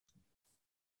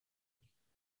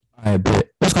All right, but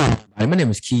what's going on, everybody? My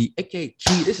name is Key, aka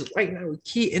Key. This is right now with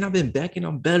Key, and I've been back and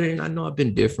I'm better, and I know I've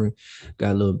been different.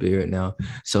 Got a little beard now.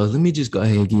 So let me just go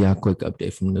ahead and give y'all a quick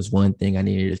update from this one thing I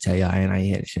needed to tell y'all, and I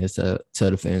ain't had a chance to tell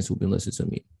the fans who've been listening to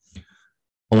me.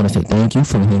 I want to say thank you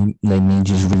for letting me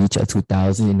just reach a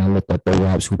 2,000, and I looked at the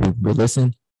raps who people were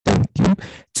listening. Thank you.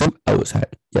 Two, I was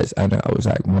hyped. Yes, I know I was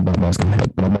hyped. My mom was gonna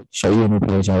hype, but I'm gonna show you any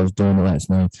page I was doing the last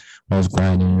night. I was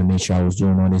grinding to make sure I was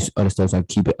doing all this other stuff so I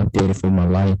keep it updated for my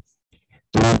life.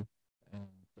 Three,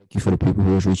 thank you for the people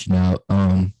who was reaching out.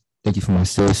 Thank you for my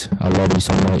sis. I love you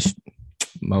so much.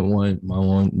 My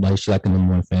one, like she's like a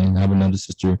number one fan. I have another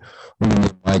sister. Her name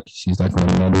is Mike. She's like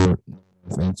another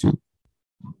fan too.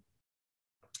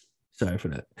 Sorry for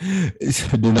that.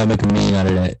 Do not make a mean out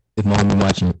of that. If my homie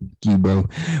watching, you bro.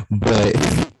 But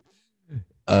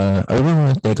I really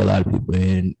want to thank a lot of people,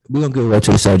 and we're gonna get right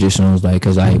to the suggestions, like,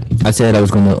 cause I said I was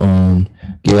gonna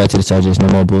get right to the subjects, no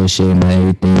more bullshit, man,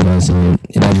 everything you know what I'm saying,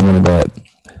 and I just want to go.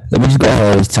 Let me just go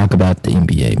ahead and talk about the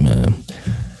NBA, man.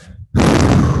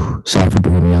 Sorry for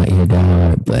bringing me out here,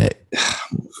 dog, but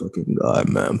fucking god,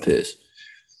 man, I'm pissed.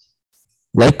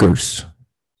 Lakers.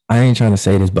 I ain't trying to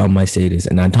say this, but I might say this,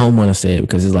 and I don't want to say it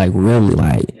because it's like really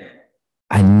like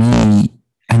I need,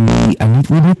 I need.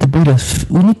 We need to be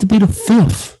the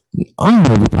fifth. I don't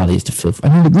know. We probably is the fifth. We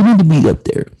need to be up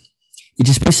there. It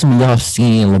just pisses me off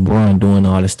seeing LeBron doing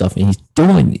all this stuff and he's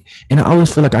doing it. And I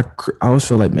always feel like I always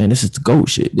feel like, man, this is the GOAT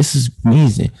shit. This is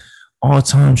amazing. All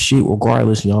time shit,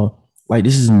 regardless, y'all. Like,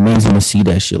 this is amazing to see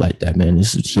that shit like that, man.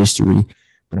 This is history.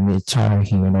 But I'm really tired of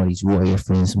hearing all these Warrior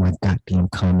fans in my goddamn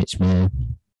comments, man.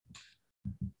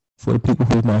 For the people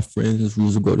who are my friends,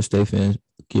 who's go to State fans,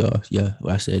 yeah,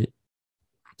 well, I said it.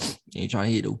 You ain't trying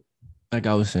to hit though. Like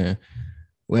I was saying,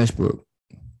 Westbrook,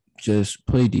 just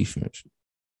play defense.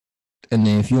 And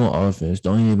then if you're on offense,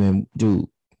 don't even do.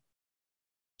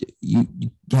 You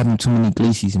having too many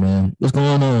Glaciers, man. What's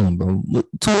going on, bro?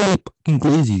 Too many fucking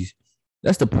Glaciers.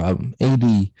 That's the problem. AD,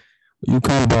 you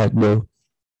come back, bro.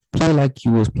 Play like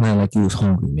you was playing like you was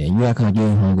hungry, man. You acting like you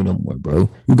ain't hungry no more, bro.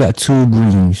 You got two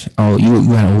rings. Oh, you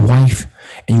got a wife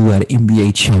and you got an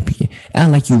NBA champion.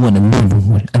 Act like you want another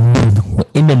one,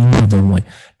 and another one.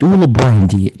 Do what LeBron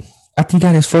did. After he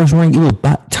got his first ring, it was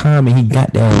about time and he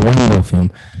got that ring off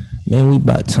him. Man, we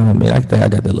about time, man. I think I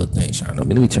got that little thing shining on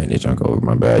me. Let me turn this junk over,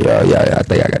 my bad, y'all. Yeah, I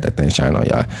think I got that thing shining on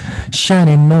y'all.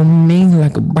 Shining on me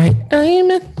like a bright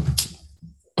diamond.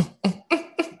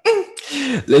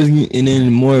 Let's get and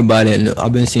then more about it.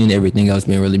 I've been seeing everything else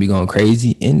been really be going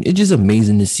crazy, and it's just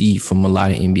amazing to see from a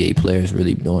lot of NBA players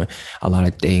really doing a lot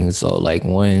of things. So like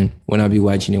when I be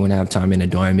watching it when I have time in the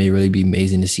dorm, it really be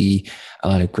amazing to see a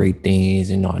lot of great things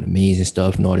and all the amazing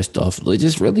stuff and all this stuff. It's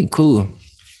just really cool.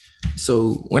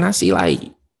 So when I see like,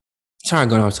 sorry, I'm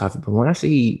going off topic, but when I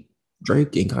see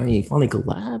Drake and Kanye finally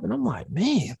collab, and I'm like,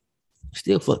 man,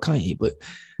 still fuck Kanye, but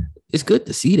it's good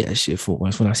to see that shit for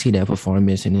once. When I see that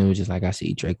performance, and it was just like I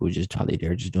see Drake was just probably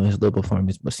there just doing his little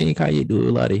performance, but seeing Kanye do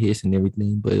a lot of hits and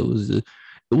everything, but it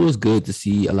was good to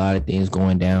see a lot of things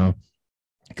going down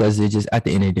because it just at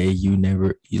the end of the day, you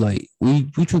like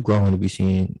we too grown to be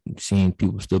seeing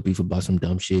people still beef about some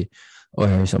dumb shit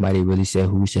or somebody really said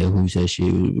shit.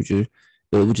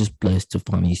 It was just blessed to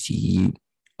finally see.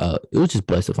 It was just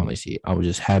blessed to finally see it. I was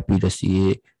just happy to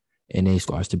see it, and they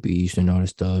squash the beast and all this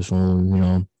stuff. So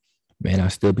man, I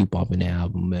still be bumping the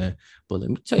album, man. But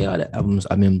let me tell y'all the albums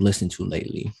I've been listening to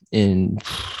lately. And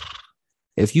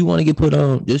if you want to get put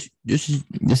on, this is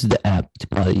the app to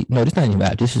probably no, this not even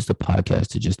app. This is the podcast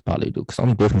to just probably do because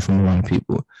I'm different from a lot of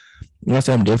people. You know, what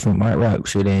I'm different. My rap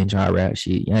shit ain't y'all rap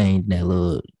shit. I ain't that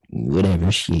little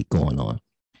whatever shit going on.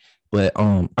 But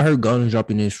I heard Gunna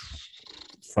dropping this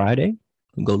Friday.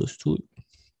 Go listen to it.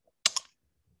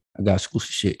 I got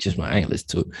exclusive shit. Just my I ain't listen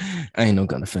to it. I ain't no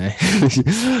Gunna fan.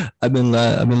 I've been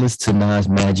listening to Nas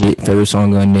Magic. Favorite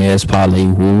song on there is probably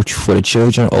Wooch for the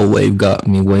Children or Wave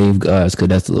Gods, cause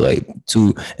that's like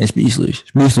two and Speechless.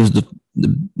 Speechless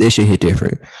they should hit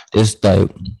different. It's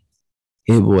like,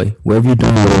 hey boy, wherever you're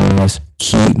doing it,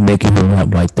 keep making him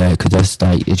rap like that, cause that's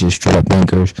like it's just straight up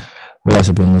bankers. What else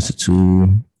I've been listening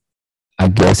to? I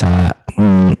guess I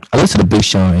listen to Big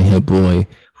Sean and Hit Boy.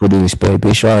 What do you expect?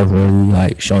 Big Sean really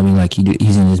like showing me like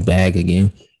he's in his bag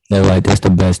again. They're like that's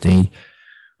the best thing.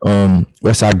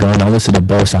 Westside Gun, I listen to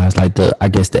both sides, like I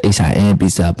guess the A side and B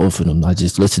side, both of them. I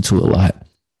just listen to a lot.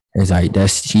 It's like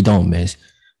that's he don't miss.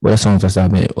 What songs I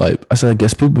been like I said, I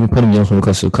guess people been putting me on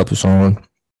because of a couple songs.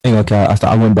 Okay,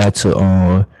 I went back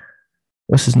to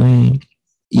what's his name?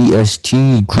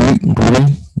 EST Greek Boy.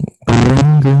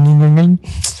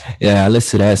 Yeah, I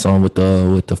listened to that song with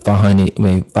the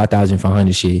 500,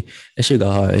 5,500 shit. That shit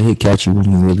got hard. It hit catchy when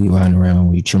you really riding around,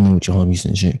 when you chilling with your homies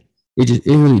and shit. It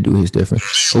really do hit different.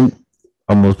 Oh,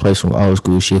 almost play some old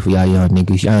school shit for y'all young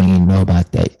niggas. Y'all don't even know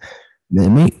about that.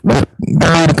 Man, me, but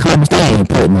down in the comments, they ain't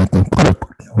put nothing. Put a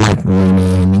white boy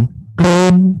in.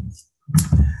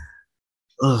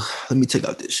 Let me take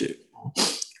out this shit.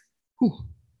 Whew.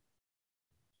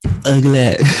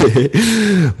 Ugly.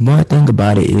 My thing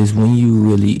about it is when you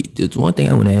really, there's one thing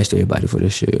I want to ask everybody for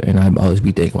this shit, and I always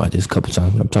be thinking about this a couple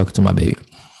times when I'm talking to my baby.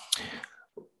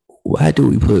 Why do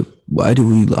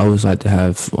we always like to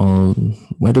have,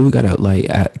 why do we gotta like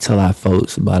tell our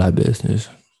folks about our business?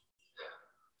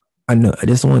 I know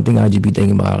that's the one thing I just be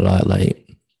thinking about a lot. Like,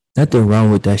 nothing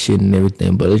wrong with that shit and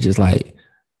everything, but it's just like,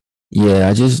 yeah,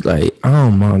 I just like, I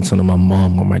don't mind telling my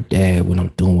mom or my dad what I'm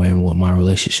doing with my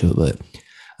relationship, but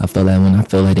I feel like when I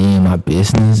feel like they ain't my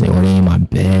business or they ain't my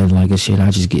bed, like a shit, I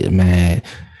just get mad.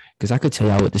 Cause I could tell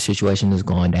y'all what the situation is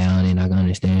going down and I can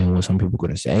understand what some people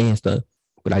gonna say and stuff.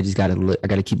 But I just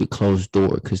gotta keep it closed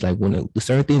door. Cause like when the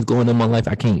certain things going on in my life,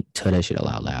 I can't tell that shit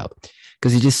out loud.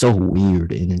 Cause it's just so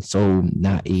weird and it's so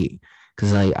not it.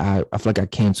 Cause like I feel like I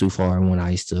came too far when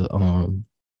I used to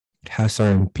have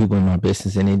certain people in my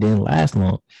business and it didn't last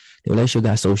long. The relationship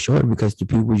got so short because the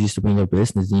people used to be in your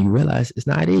business and you realize it's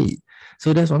not it.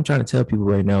 So that's what I'm trying to tell people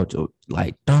right now to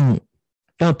like don't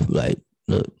like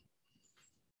look,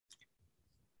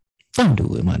 don't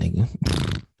do it, my nigga.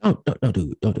 Don't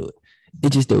do it. Don't do it.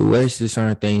 It's just the worst of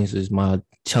certain things is my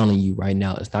telling you right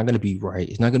now. It's not gonna be right.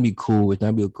 It's not gonna be cool. It's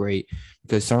not gonna be great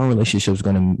because certain relationships are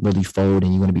gonna really fold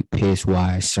and you're gonna be pissed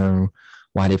why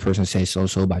that person says so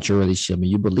about your relationship and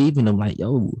you believe in them like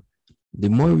yo. The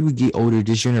more we get older,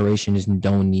 this generation is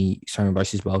don't need certain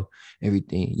verses about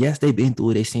everything. Yes, they've been through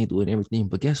it, they've seen through it and everything,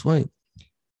 but guess what?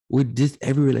 With this,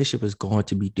 every relationship is going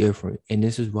to be different, and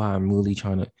this is why I'm really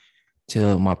trying to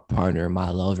tell my partner, my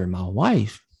lover, my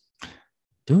wife,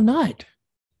 do not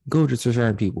go to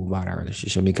certain people about our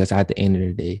relationship because at the end of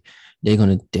the day, they're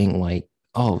gonna think like,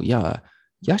 oh yeah,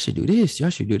 y'all should do this, y'all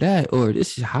should do that, or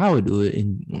this is how I do it,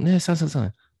 and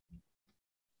son.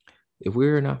 If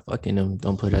we're not fucking them,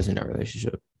 don't put us in a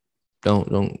relationship.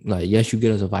 Don't like. Yes, you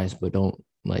get us advice, but don't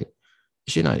like.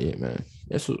 Shit, not it, man.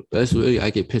 That's really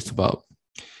I get pissed about.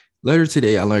 Later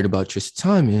today, I learned about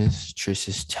Tristan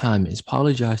Thomas.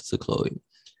 Apologize to Chloe.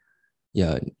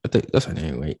 Yeah, I think that's her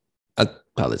name, right? I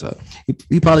apologize.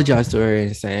 He apologized to her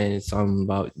and saying something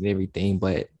about everything,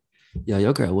 but yeah,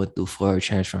 your girl went through 4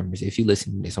 transformers. If you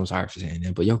listen to this, I'm sorry for saying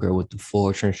that, but your girl went through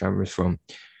 4 transformers from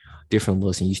different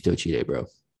looks and you still cheated, bro.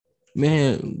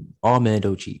 Man, all men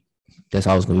don't cheat. That's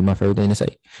always gonna be my favorite thing to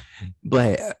say.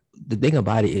 But the thing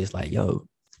about it is like, yo,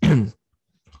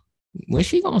 when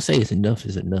she gonna say it's enough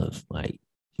is enough. Like,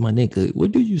 my nigga,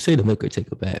 what do you say to make her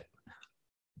take a bath?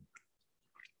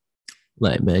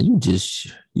 Like, man, you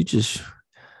just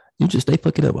stay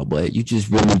fucking up, my boy. You just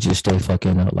really just stay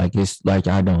fucking up. Like it's like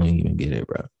I don't even get it,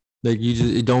 bro. Like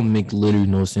it don't make literally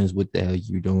no sense what the hell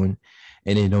you're doing,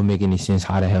 and it don't make any sense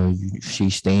how the hell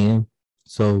she's staying.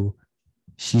 So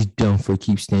she's done for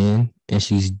keep staying, and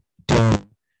she's done.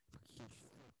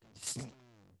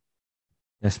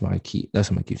 That's my key. That's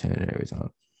what I keep saying it every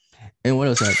time. And what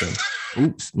else happened?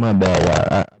 Oops, my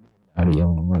bad. I out of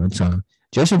one time.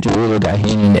 Justin Derulo got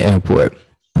hit in the airport.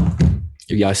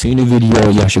 If y'all seen the video,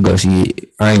 y'all should go see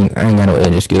it. I ain't got no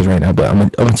editing skills right now, but I'm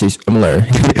gonna learn.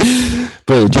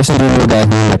 But Justin Derulo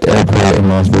got hit at the airport in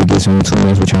Las Vegas, and 2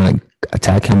 men were trying to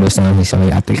attack him this time. He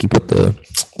said, I think he put the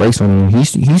brakes on him. He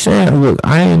said, look,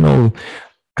 I ain't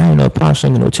no pop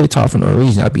singing no TikTok for no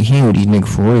reason. I be hearing with these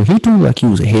niggas for real. He threw like he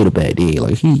was a hater back there.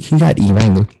 Like he got the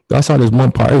angle. I saw this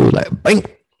one part. It was like bang.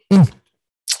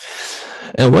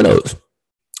 And what else?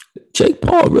 Jake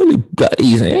Paul really got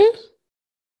these hands.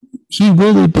 He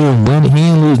really been winning. He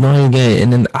ain't lose no game.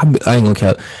 And then I ain't gonna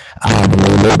cap. I haven't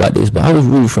really know about this, but I was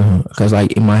rooting for him because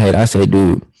like in my head I said,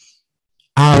 dude,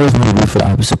 I always want to root for the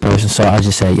opposite person. So I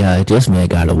just say, yeah, this man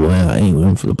got to win. I ain't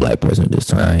rooting for the black person this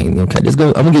time. I ain't gonna cap.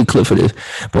 I'm gonna get a clip for this.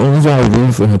 But only reason I was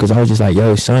rooting for him because I was just like,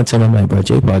 yo, son, tell me, I'm like, bro,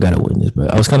 Jake Paul gotta win this, bro.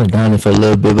 I was kind of down for a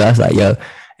little bit, but I was like, yo,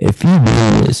 if he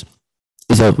wins this,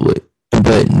 it's over with.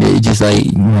 But it just like,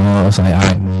 I was like, all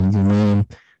right, man, you win.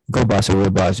 Go boss a real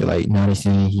boss. Like, now they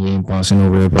saying he ain't bossing no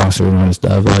real boss and all this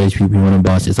stuff. All these people want to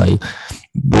boss. It's like,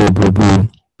 boo.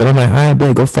 But I'm like, all right,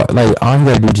 man, go fuck. Like, all you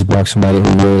gotta do is just box somebody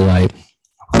who really, like,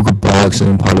 who could box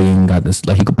and probably ain't got this.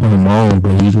 Like, he could put him on,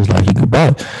 but he was like, he could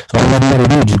box. So all you gotta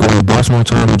do is just go to box one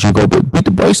time and just go beat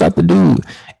the brakes out the dude.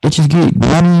 It just get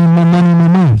money, more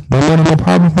money. No money, no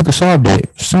problem. We can solve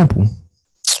that. Simple.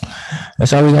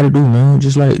 That's all we gotta do, man.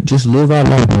 Just live our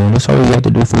life, man. That's all we got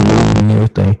to do for living and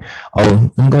everything.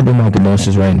 Oh, I'm gonna do my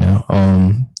condolences right now.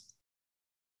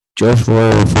 George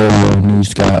Floyd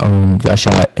news got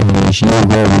shot, and she was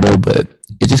well though, but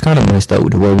it just kind of messed up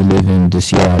with the way we live in to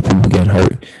see a lot of people get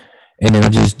hurt. And then I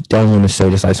just don't want to say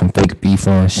just like some fake beef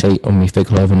on fake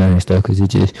love and that and stuff, because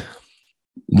it just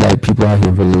like people out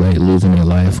here really like losing their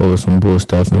life over some bull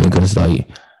stuff, man. Because like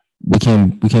we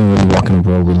can't really walk in the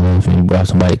world with love and without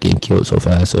somebody getting killed so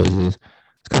fast. So it's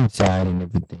kind of sad and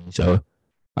everything. So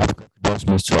I have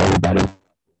endorsements to everybody.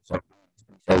 So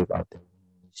be safe out there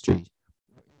in the streets.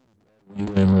 You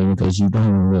ain't living because you don't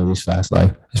even live this fast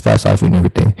life. It's fast life and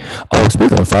everything. Oh,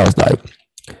 speaking of fast life,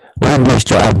 when the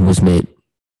next album was made,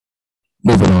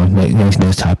 moving on,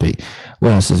 next topic.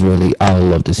 What else is really I would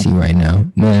love to see right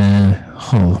now, man?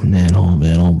 Oh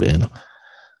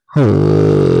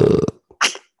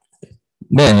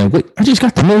man, wait, I just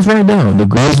got the news right now. The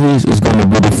Grizzlies is going to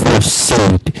be the first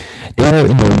seed. They're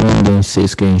in the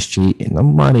 1-6 game streak, and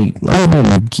I'm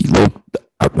gonna keep look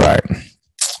upright.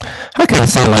 How can I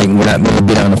sound like when I'm gonna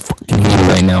be on the fucking heat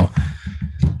right now?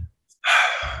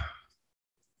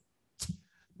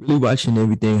 Really watching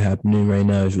everything happening right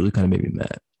now is really kind of made me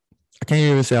mad. I can't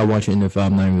even say I watch NFL.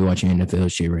 I'm not even watching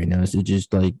NFL shit right now. It's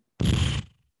just like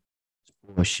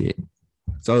bullshit.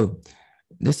 So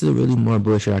this is really more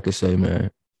bullshit I could say, man.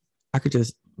 I could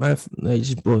just like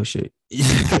just bullshit.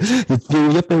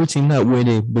 Your favorite team not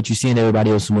winning, but you seeing everybody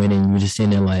else winning. You're just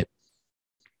sitting there like,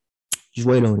 just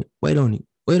wait on it, wait on it,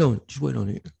 wait on it, just wait on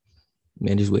it,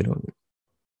 man. Just wait on it.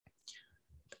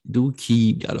 Dude,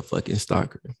 Keith got a fucking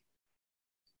stalker.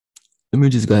 Let me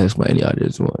just go ahead and explain y'all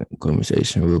this one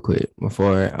conversation real quick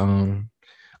before I don't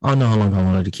know how long I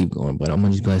wanted to keep going, but I'm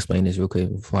gonna just go explain this real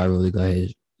quick before I really go ahead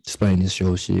and explain this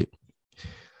show shit.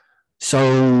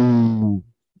 So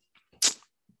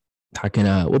how can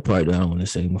I what part do I want to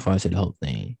say before I say the whole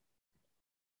thing?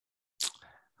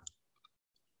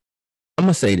 I'm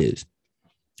gonna say this.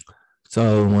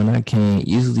 So when I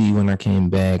came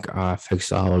back, I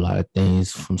fixed a whole lot of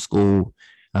things from school.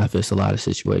 I fixed a lot of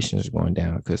situations going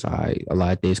down because a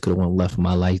lot of things could have went left in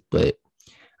my life, but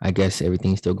I guess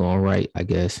everything's still going right, I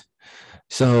guess.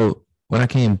 So when I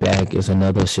came back, it's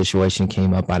another situation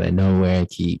came up out of nowhere and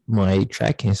keep my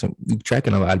tracking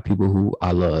a lot of people who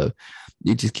I love.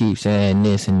 You just keep saying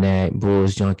this and that,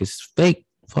 bulls, junk is fake,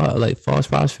 like false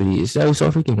phosphody. It's so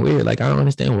freaking weird. Like I don't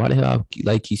understand why the hell I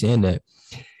like keep saying that.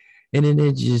 And then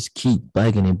they just keep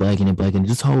bugging and bugging and bugging.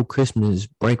 This whole Christmas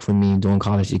break for me during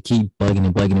college, they keep bugging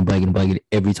and bugging and bugging and bugging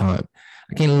every time.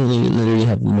 I can't literally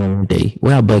have a normal day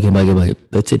without bugging.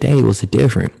 But today was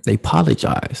different. They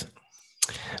apologized.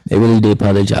 They really did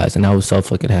apologize, and I was so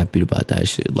fucking happy about that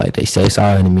shit. Like they say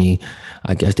sorry to me.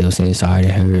 I guess they were saying sorry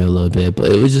to her a little bit,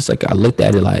 but it was just like I looked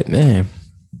at it like, man,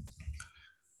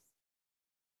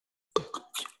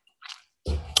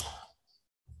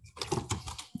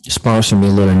 sponsor me,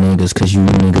 little niggas, because you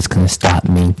niggas couldn't stop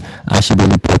me. I should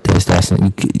really put this. That's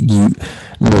you.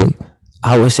 Look,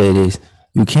 I would say this: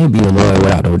 you can't be a lawyer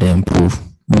without no damn proof.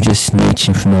 You just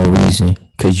snitching for no reason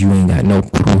because you ain't got no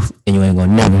proof, and you ain't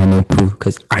gonna never have no proof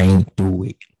because I ain't do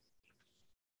it.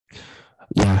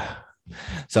 Yeah.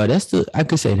 So I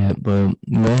could say that, but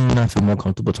when I feel more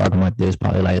comfortable talking about this,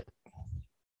 probably like,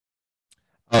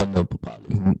 oh no,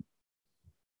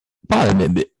 probably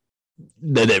maybe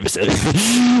that episode.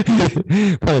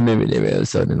 Probably maybe the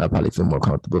episode, and I probably feel more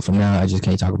comfortable. For now, I just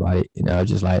can't talk about it. I'm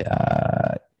just like,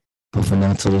 but for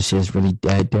now, till this shit's really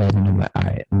dead, and I'm like, all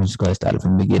right, I'm just gonna start it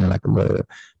from the beginning, like a little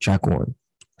track one.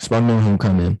 Spider-Man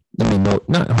Homecoming. I mean, no,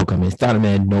 not Homecoming.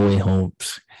 Spider-Man No Way Home.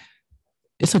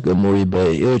 It's a good movie,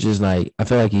 but it was just like I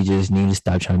feel like he just needed to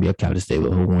stop trying to be a Captain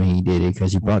Stable when he did it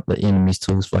because he brought the enemies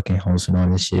to his fucking house and all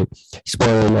this shit.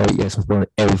 Spoiler alert, yes, I'm spoiling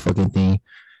every fucking thing.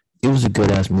 It was a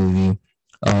good ass movie.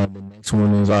 The next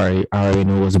one is already I already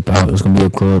know what it's about. It's gonna be a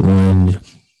good one.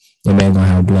 The man gonna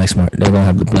have black smart. They're gonna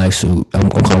have the black suit. I'm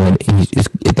gonna call it.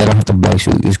 If they don't have the black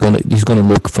suit, he's gonna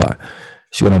look fire.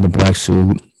 He's gonna have the black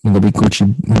suit. He's gonna be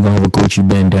Gucci. He's gonna have a Gucci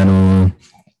bandana on.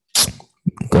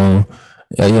 Go.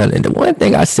 Yeah. And the one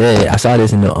thing I saw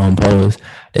this in the post.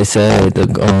 They said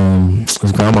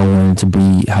his grandma wanted to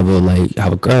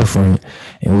have a girlfriend,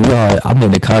 and I'm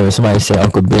in the comments. Somebody said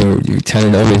Uncle Ben, you're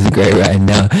turning over his grave right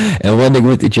now. And one nigga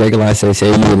with the Drake line say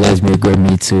you a lesbian, girl,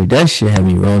 me too. That shit had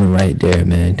me rolling right there,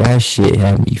 man. That shit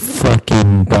had me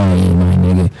fucking dying, my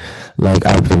nigga. Like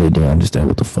I really didn't understand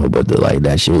what the fuck, but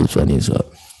that shit was funny as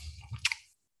well.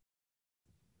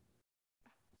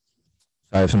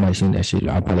 Sorry if somebody seen that shit.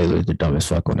 I probably looked the dumb as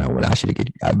fuck on that one. I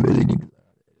really need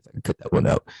to cut that one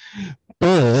out.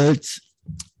 But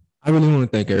I really want to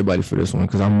thank everybody for this one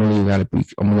because I'm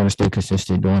gonna stay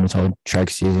consistent during this whole track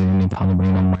season and then probably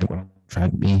bring my mic when I'm on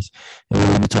track beats and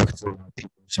we'll be talking to a lot of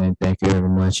people saying thank you very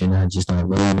much and I just like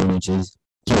really want to just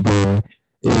keep going.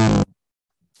 And I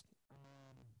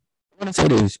want to say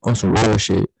this on some real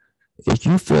shit. If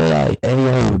you feel like, hey,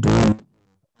 yo, dude,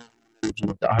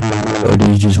 the audio, or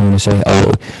do you just want to say,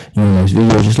 oh, you know, this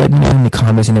video, just let me know in the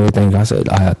comments and everything. I said,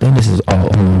 I think this is all.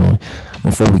 Hold on.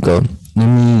 Before we go, let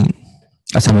me.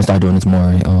 I said I'm gonna start doing this more.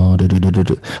 Oh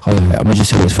yeah, I'm gonna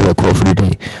just say this for the quote for the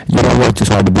day. You don't work too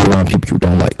hard to be around people you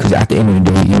don't like, because at the end of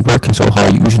the day, you're working so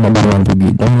hard. You should not be around people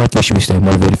you don't like. You should be staying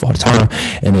motivated for all the time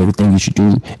and everything you should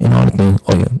do and all the things.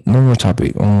 Oh yeah, one more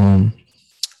topic. Don't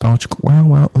you wow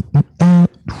wow.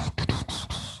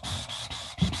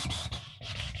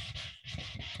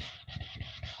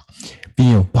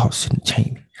 Be a boss in the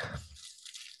chain.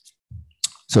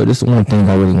 So this is one thing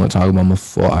I really want to talk about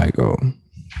before I go.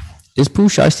 Is Pooh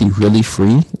Shiesty really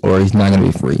free or he's not gonna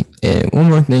be free? And one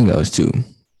more thing goes too.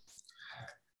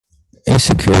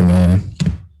 Insecure, man.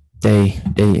 They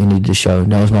ended the show.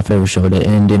 That was my favorite show. The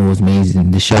ending was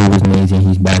amazing. The show was amazing.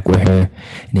 He's back with her,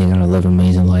 and they got to live an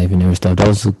amazing life and everything stuff. That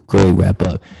was a great wrap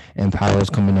up. And Power's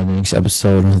coming on the next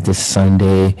episode this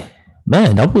Sunday.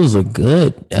 Man, that was a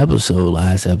good episode.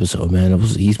 Last episode, man.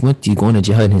 He's going to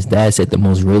jail, and his dad said the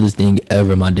most realest thing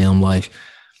ever in my damn life.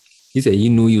 He said he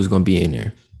knew he was gonna be in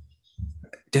there.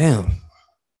 Damn,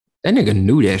 that nigga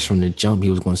knew that from the jump. He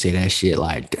was gonna say that shit.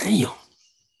 Like, damn.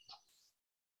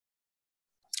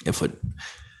 And for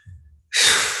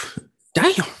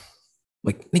damn,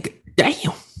 like nigga,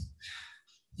 damn.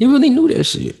 He really knew that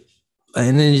shit.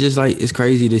 And then it's just like it's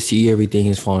crazy to see everything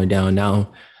is falling down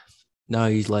now.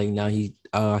 I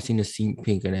seen a sneak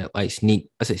peek of that, like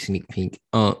I said sneak peek.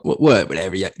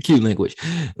 Whatever, yeah, cute language.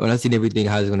 When I seen everything,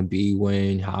 how it's gonna be,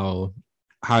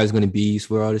 how it's gonna be,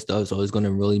 swear all this stuff. So it's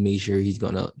gonna really make sure he's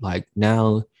gonna like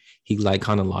now he like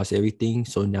kind of lost everything.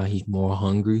 So now he's more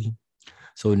hungry.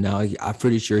 So now I'm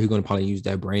pretty sure he's gonna probably use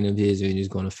that brain of his and he's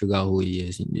gonna figure out who he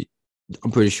is. And I'm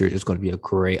pretty sure it's gonna be a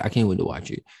great. I can't wait to watch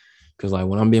it because like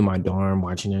when I'm in my dorm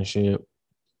watching that shit,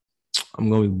 I'm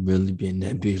gonna be really being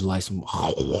that bitch like some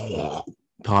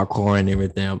parkour and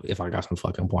everything. If I got some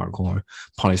fucking parkour,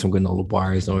 probably some granola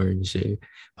bars or and shit.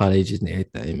 Probably just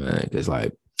everything, man. Because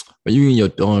like when you in your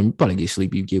dorm, you probably get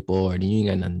sleepy, you get bored, and you ain't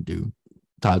got nothing to do.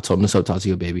 Talk to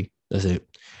your baby. That's it.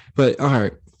 But all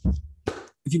right.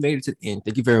 If you made it to the end,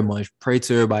 thank you very much. Pray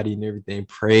to everybody and everything.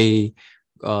 Pray.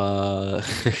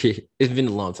 It's been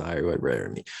a long time. Everybody pray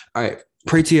with me. All right.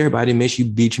 Pray to everybody. Make sure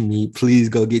you beat your meat. Please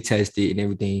go get tested and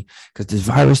everything. Because this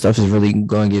virus stuff is really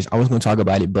going to get. I was going to talk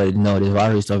about it, but no, this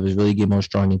virus stuff is really getting more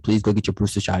strong. And please go get your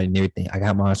booster shot and everything. I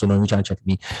got mine, so don't be trying to check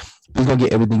me. Please go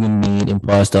get everything you need and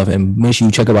plus stuff. And make sure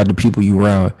you check about the people you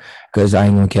around. Because I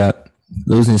ain't going to cap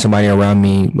losing somebody around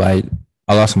me. Like,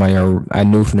 I lost somebody I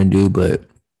knew from the dude, but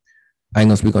I ain't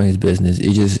gonna speak on his business.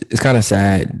 It's kind of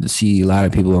sad to see a lot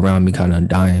of people around me kind of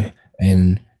dying.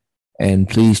 And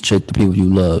please check the people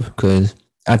you love because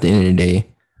at the end of the day,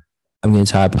 I'm getting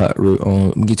tired.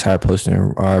 Posting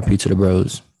RP to the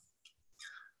bros.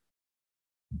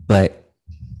 But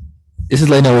this is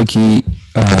Late Night with Key.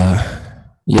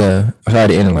 Yeah, I tried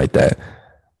to end it like that.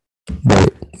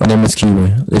 But my name is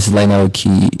Cuban. This is Late Night with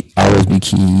Key. Always be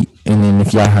key. And then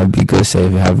if y'all have be good,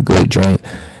 safe, have a good drink.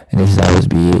 And this is always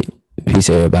be it.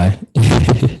 Peace, everybody.